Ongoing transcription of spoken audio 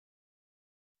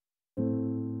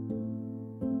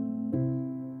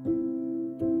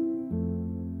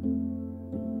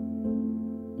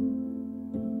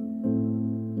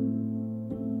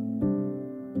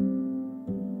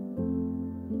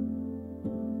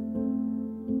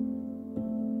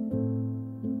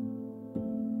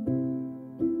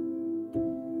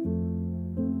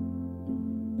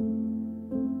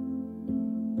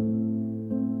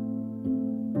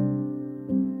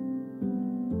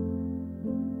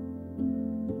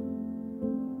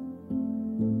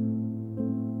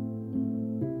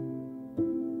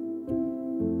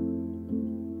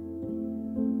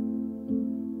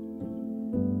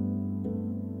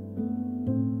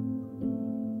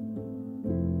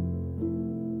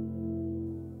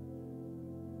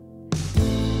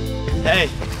Hey,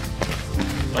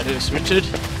 my name is Richard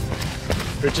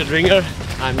Ringer.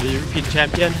 I'm the European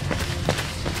champion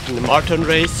in the marathon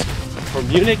race from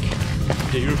Munich,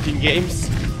 the European Games.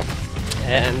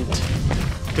 And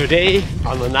today,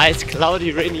 on a nice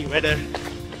cloudy rainy weather,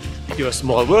 do a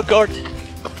small workout.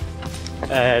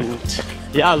 And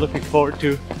yeah, looking forward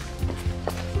to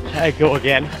go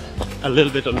again a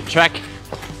little bit on the track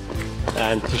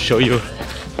and to show you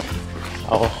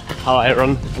how I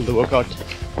run on the workout.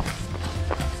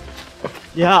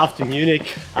 Yeah, after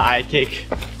Munich I take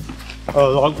a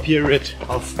long period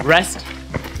of rest,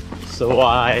 so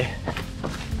I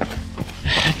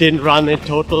didn't run in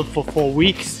total for 4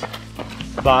 weeks,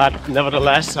 but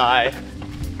nevertheless I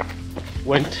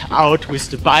went out with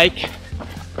the bike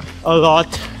a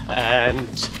lot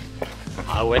and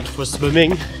I went for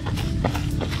swimming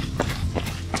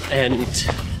and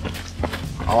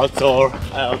also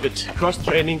a bit cross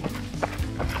training,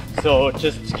 so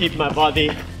just to keep my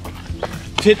body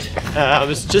fit.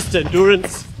 It's just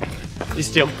endurance is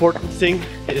the important thing.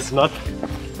 It is not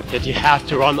that you have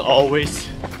to run always.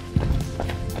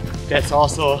 That's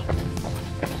also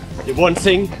the one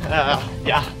thing,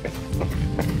 yeah,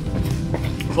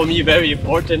 for me very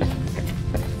important.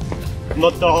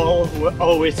 Not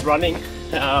always running,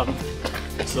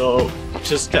 so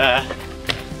just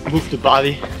move the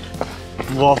body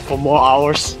for more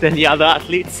hours than the other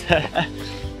athletes.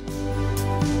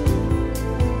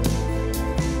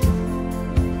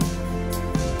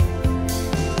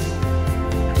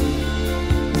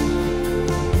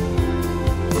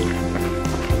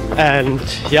 And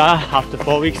yeah, after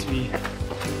 4 weeks we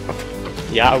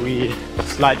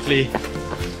slightly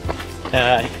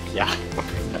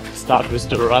started with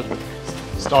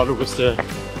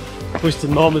the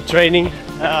normal training.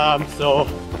 So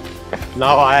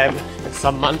now I'm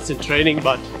some months in training,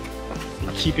 but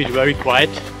keep it very quiet.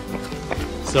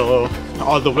 So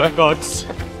all the workouts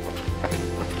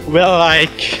were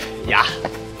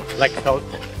felt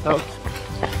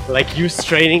like youth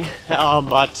training,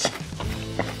 but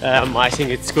I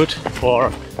think it's good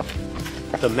for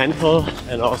the mental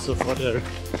and also for the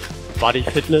body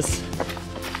fitness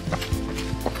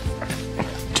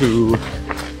to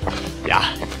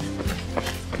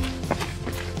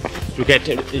get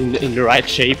in the right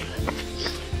shape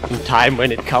in time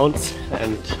when it counts,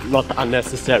 and not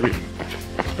unnecessary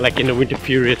like in the winter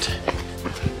period,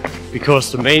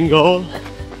 because the main goal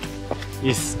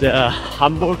is the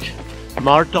Hamburg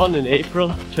Marathon in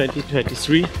April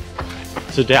 2023.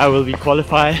 So there I will be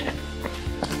qualified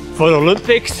for the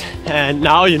Olympics, and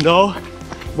now you know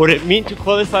what it means to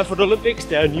qualify for the Olympics.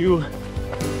 There are new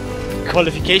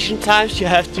qualification times you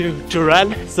have to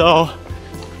run, so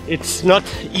it's not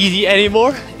easy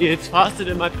anymore. It's faster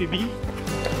than my PB.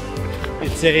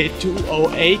 It's a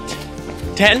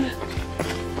 2:08:10.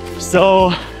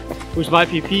 So with my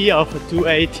PB of a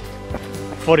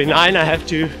 2:08:49 I have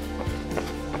to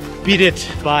beat it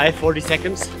by 40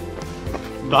 seconds.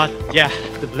 But yeah,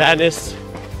 the plan is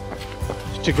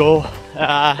to go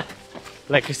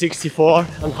like a 64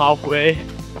 and halfway,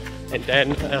 and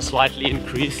then slightly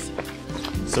increase.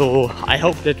 So I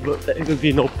hope that it will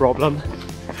be no problem.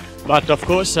 But of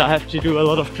course I have to do a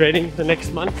lot of training the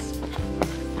next months,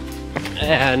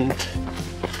 and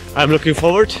I'm looking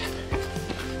forward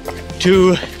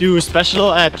to do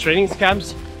special training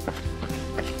camps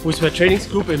with my training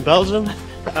group in Belgium.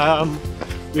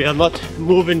 We are not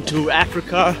moving to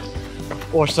Africa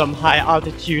or some high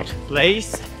altitude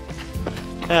place.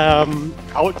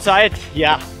 Outside,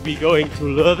 yeah, we're going to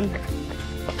Leuven.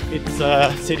 It's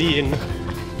a city in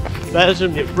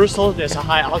Belgium near Brussels. There's a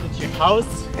high altitude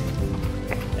house,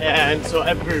 and so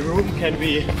every room can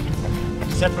be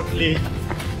separately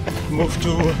moved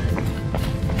to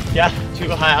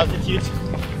a high altitude,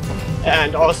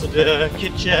 and also the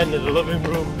kitchen and the living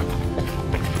room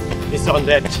is on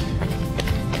that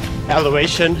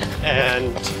elevation.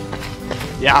 And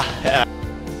yeah,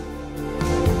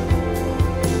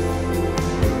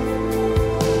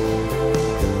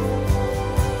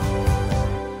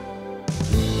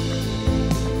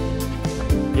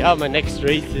 my next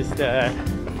race is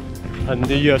on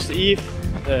New Year's Eve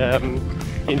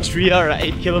in Trier, an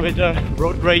 8-kilometer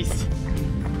road race.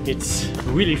 It's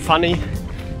really funny.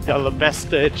 There are the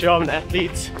best German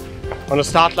athletes on the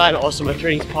start line, also my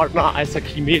training partner Isaac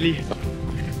Kimeli.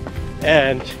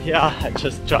 And yeah, I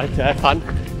just try to have fun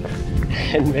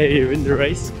and maybe win the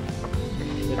race.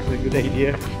 That's a good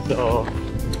idea. So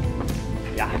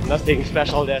yeah, nothing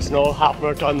special. There's no half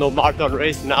marathon, no marathon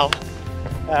race now.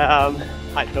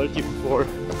 I told you before,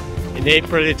 in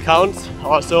April it counts.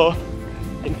 Also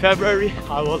in February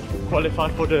I will qualify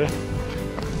for the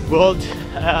World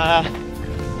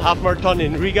half marathon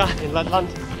in Riga in Lapland.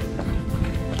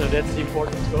 So that's the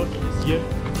important goal for this year.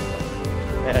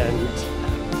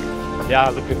 And yeah,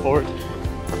 looking forward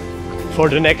for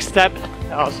the next step,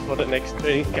 also for the next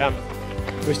training camp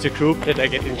with the group, that I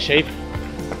get in shape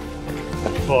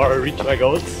for reach my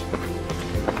goals.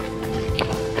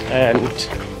 And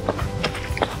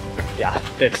yeah,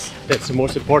 that's the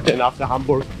most important. After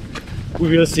Hamburg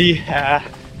we will see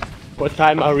what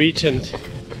time I reach and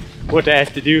what I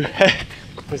have to do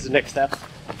with the next step.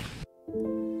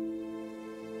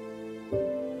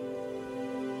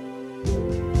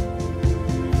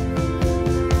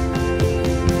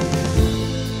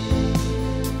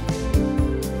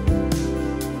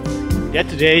 Yeah,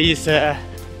 today is a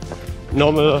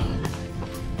normal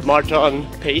marathon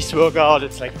pace workout.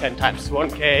 It's like 10 times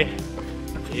 1K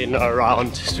in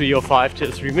around 3:05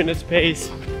 till 3 minutes pace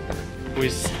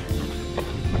with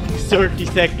 30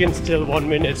 seconds till 1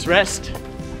 minute's rest.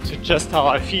 So just how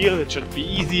I feel, it should be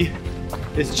easy.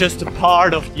 It's just a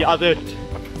part of the other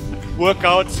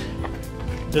workouts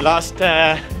the last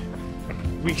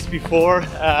weeks before,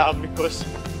 because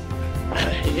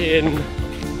in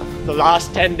the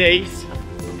last 10 days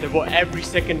every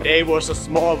second day was a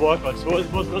small workout, so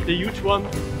it was not a huge one,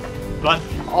 but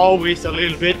always a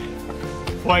little bit.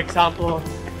 For example,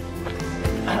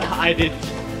 I did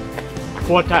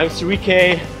 4 times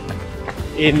 3K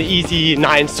in easy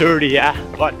 9:30, yeah,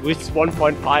 but with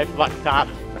 1.5 lactate.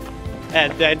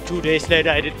 And then 2 days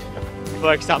later I did,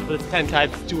 for example, 10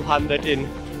 times 200 in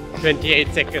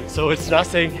 28 seconds. So it's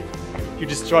nothing to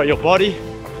destroy your body,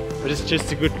 but it's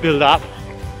just a good build up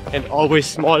and always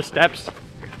small steps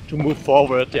to move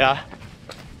forward. Yeah,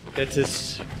 that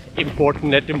is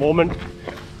important at the moment.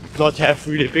 Not have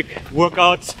really big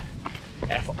workouts.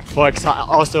 For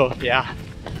example, also, yeah,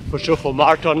 for sure for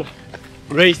marathon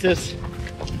races,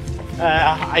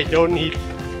 I don't need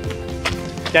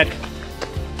that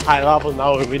high level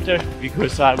now in winter,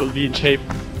 because I will be in shape.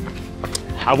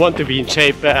 I want to be in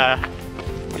shape,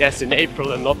 yes, in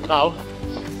April and not now.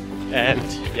 And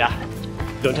yeah,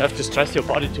 don't have to stress your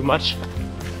body too much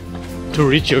to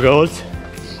reach your goals.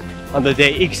 On the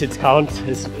day X it counts.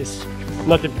 It's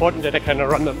not important that I can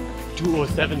run a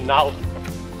 2:07 now.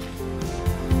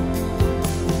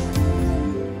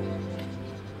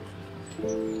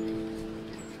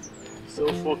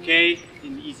 So 4K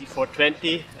in easy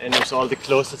 4:20, and it's all the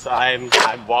closest. I'm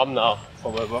warm now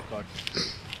for my workout.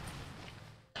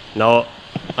 Now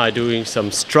I'm doing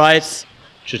some strides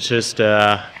to just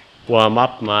warm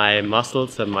up my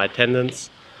muscles and my tendons,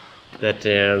 that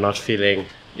they're not feeling,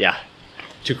 yeah,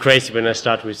 too crazy when I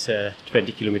start with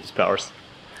 20 kilometers per hour.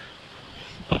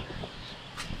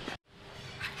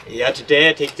 Yeah, today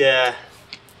I take the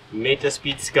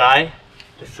Metaspeed Sky,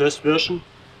 the first version,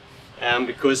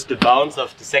 because the bounce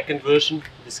of the second version,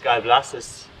 the Sky Plus,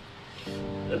 is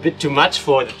a bit too much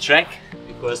for the track,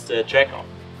 because the track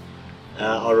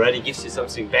already gives you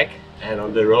something back, and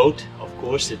on the road, of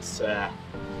course, it's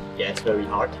yeah, it's very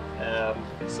hard.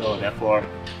 So therefore,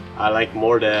 I like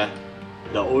more the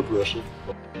old version.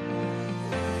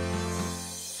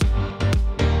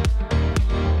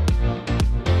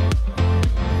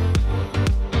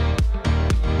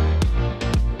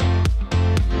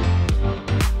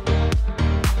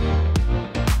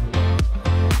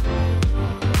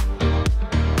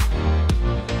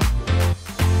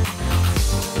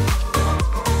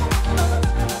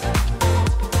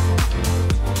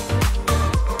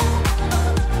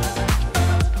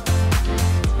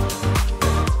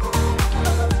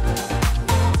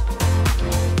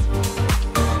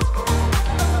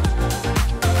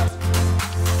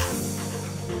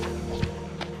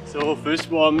 So first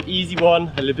one, easy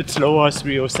one, a little bit slower,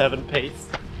 3:07 pace.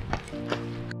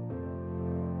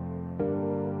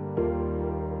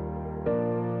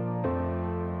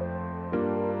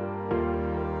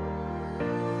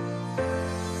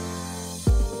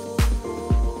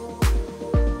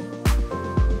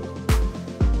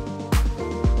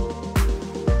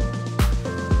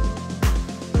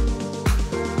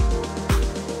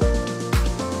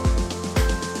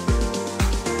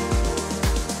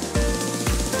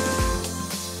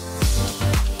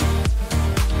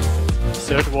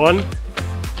 Third one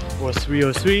was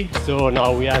 3:03, so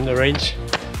now we are in the range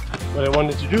what I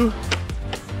wanted to do.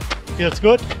 Feels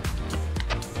good.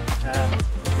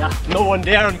 Yeah, no one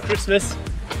there on Christmas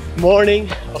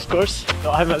morning, of course,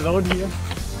 so I'm alone here.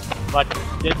 But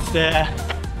that's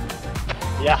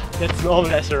yeah, that's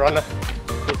normal as a runner,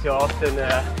 because you're often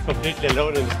completely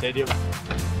alone in the stadium.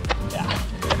 Yeah.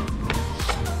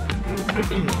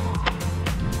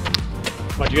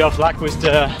 But you have luck with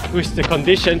the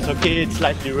conditions. Okay, it's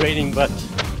slightly raining, but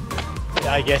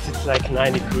yeah, I guess it's like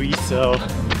 9 degrees, so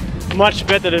much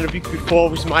better than the week before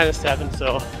with -7,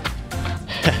 so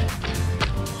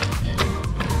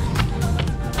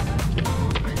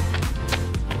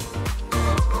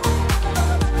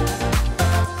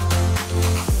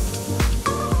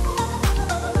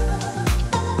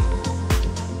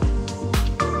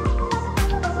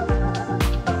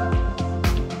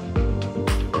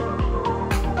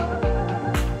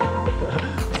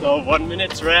so 1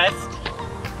 minute's rest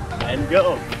and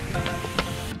go.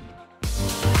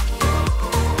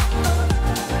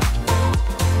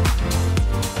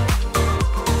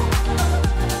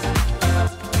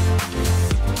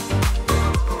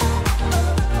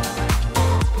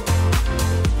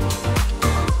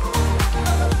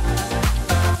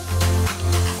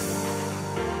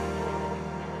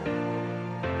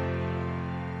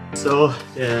 So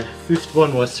the fifth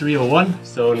one was 3:01,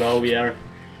 so now we are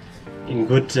in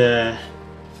good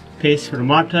pace for the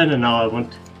marathon, and now I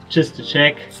want just to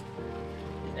check if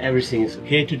everything is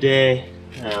okay today,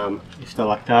 if the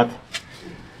lactate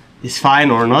is fine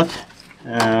or not,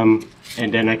 and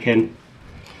then I can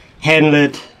handle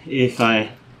it if I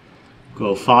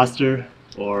go faster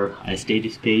or I stay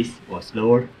this pace or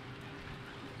slower.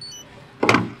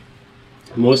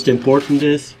 Most important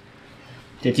is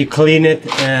that you clean it,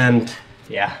 and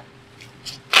yeah,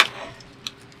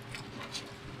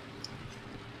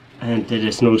 and there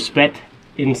is no sweat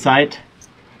inside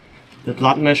the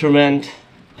blood measurement,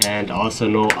 and also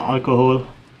no alcohol.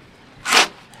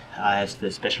 I have the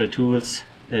special tools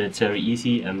that it's very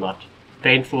easy and not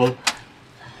painful.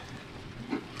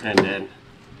 And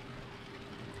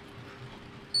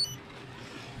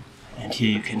here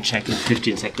you can check in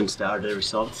 15 seconds there are the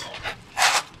results.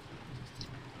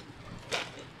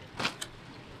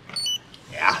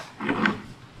 Yeah,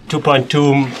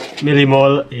 2.2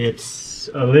 millimole, it's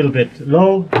a little bit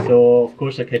low, so of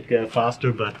course I could go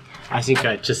faster, but I think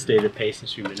I just stay the pace in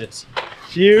 3 minutes.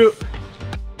 See you!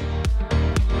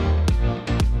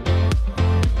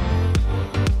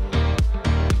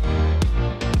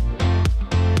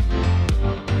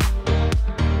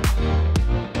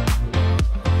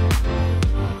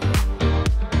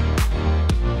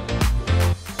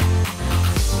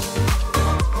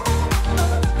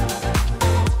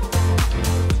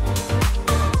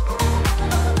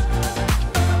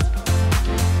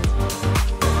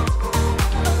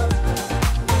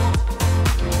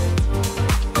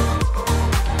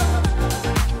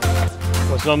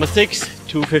 Number 6,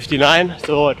 2:59,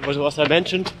 so it was what I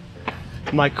mentioned.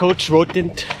 My coach wrote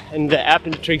it in the app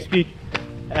in the training speed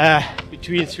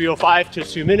between 3:05 to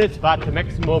 3 minutes, but the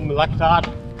maximum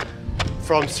lactate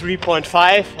from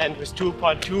 3.5 and with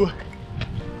 2.2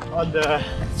 on the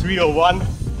 3:01.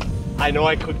 I know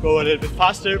I could go a little bit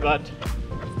faster, but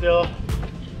still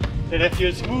that I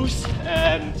feel smooth,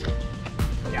 and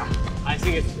yeah, I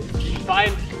think it's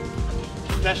fine.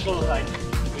 Special, like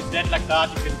that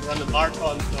lactate, you can run a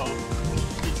marathon, so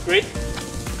it's great.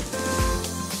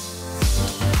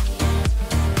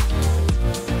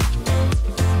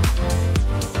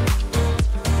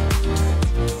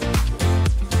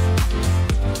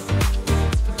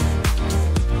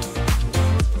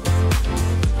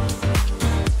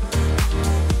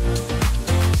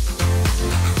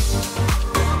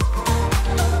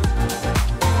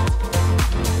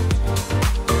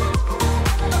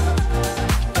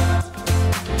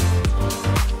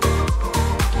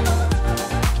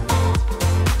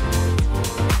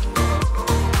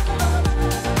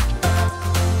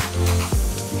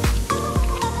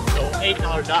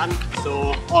 Are done,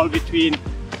 so all between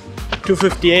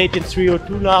 2:58 and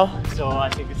 3:02 now, so I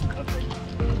think it's perfect.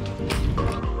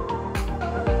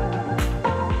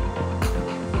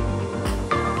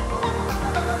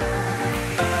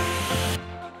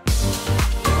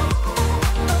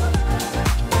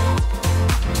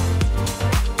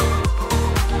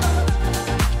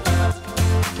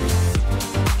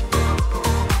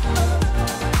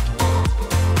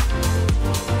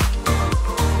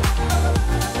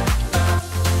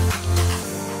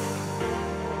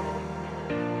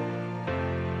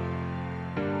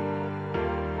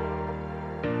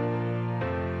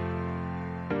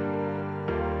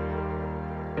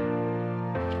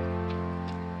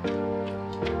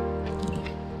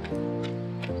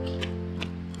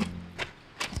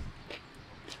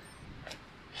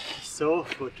 So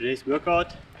for today's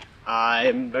workout,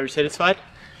 I'm very satisfied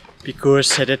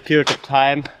because at that period of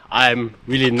time I'm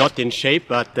really not in shape,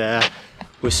 but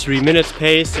with 3 minutes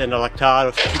pace and a lactate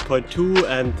of 2.2,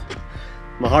 and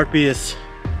my heartbeat is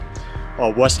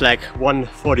or was like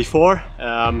 144.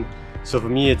 So for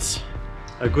me it's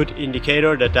a good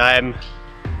indicator that I'm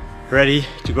ready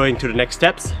to go into the next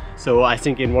steps. So I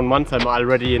think in 1 month I'm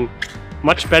already in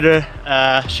much better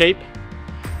shape,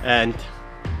 and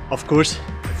of course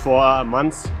for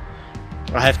months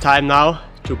I have time now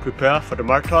to prepare for the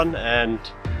marathon, and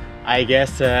I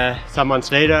guess some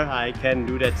months later I can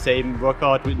do that same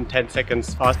workout within 10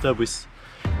 seconds faster with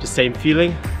the same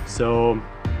feeling. So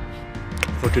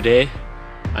for today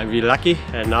I'm really lucky,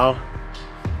 and now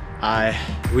I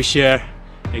wish you a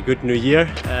good new year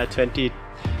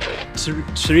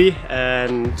 2023,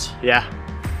 and yeah,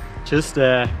 just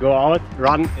go out,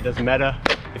 run, it doesn't matter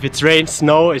if it's rain,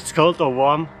 snow, it's cold or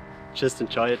warm, just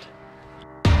enjoy it.